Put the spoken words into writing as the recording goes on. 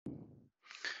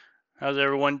How's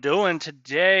everyone doing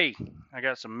today? I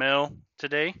got some mail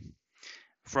today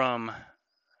from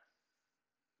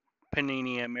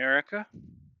Panini America.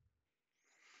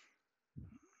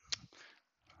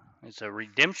 It's a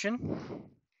redemption.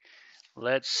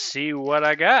 Let's see what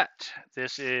I got.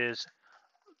 This is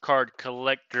card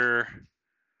collector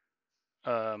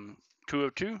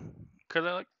 202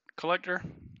 collector.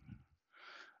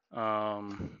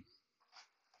 Um,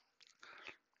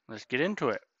 let's get into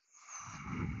it.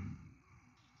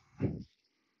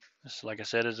 This, like I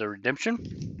said, is a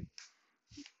redemption.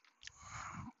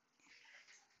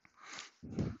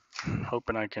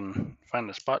 Hoping I can find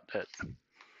a spot that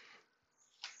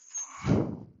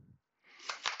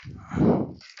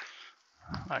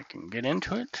I can get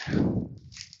into it.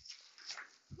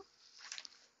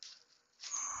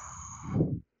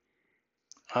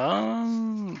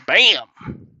 Bam!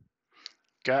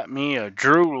 Got me a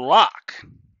Drew Lock.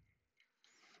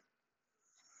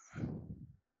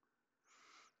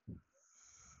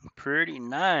 Pretty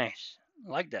nice. I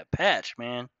like that patch,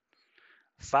 man.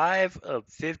 5 of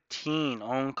 15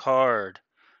 on card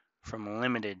from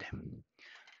Limited.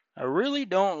 I really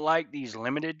don't like these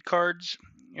limited cards,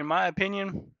 in my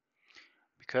opinion,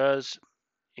 because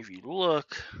if you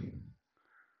look,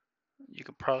 you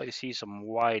could probably see some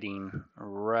whiting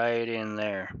right in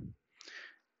there.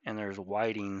 And there's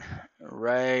whiting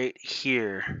right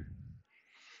here.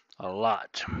 A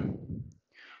lot.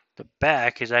 The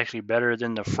back is actually better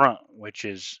than the front, which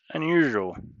is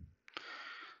unusual.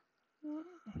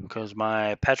 Because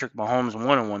my Patrick Mahomes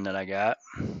 1-on-1 that I got,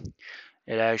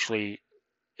 it actually,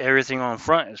 everything on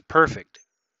front is perfect.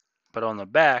 But on the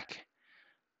back,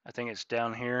 I think it's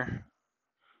down here,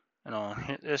 and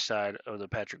on this side of the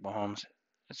Patrick Mahomes,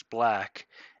 it's black,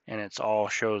 and it's all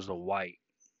shows the white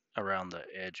around the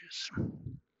edges.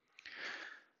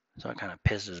 So it kind of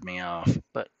pisses me off.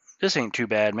 But this ain't too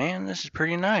bad, man. This is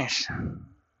pretty nice.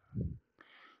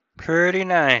 Pretty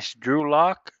nice. Drew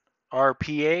Lock,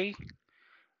 RPA,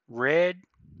 red,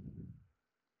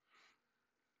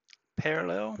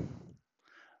 parallel,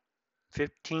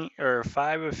 15 or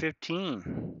 5 of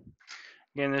 15.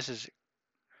 Again, this is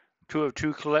 2 of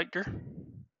 2 collector.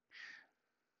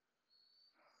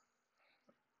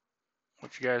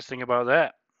 What you guys think about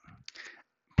that?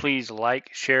 Please like,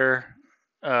 share,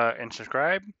 and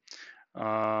subscribe.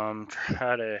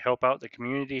 Try to help out the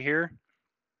community here.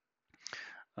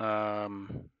 You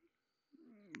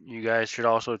guys should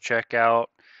also check out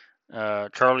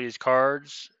Charlie's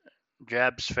Cards,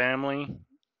 Jab's Family,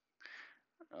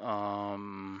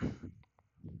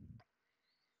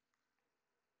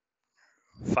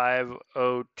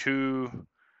 502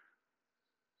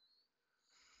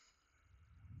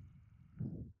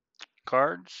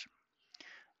 cards.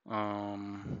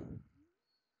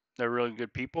 They're really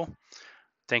good people.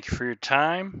 Thank you for your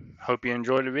time. Hope you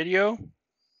enjoyed the video.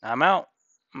 I'm out.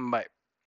 Bye.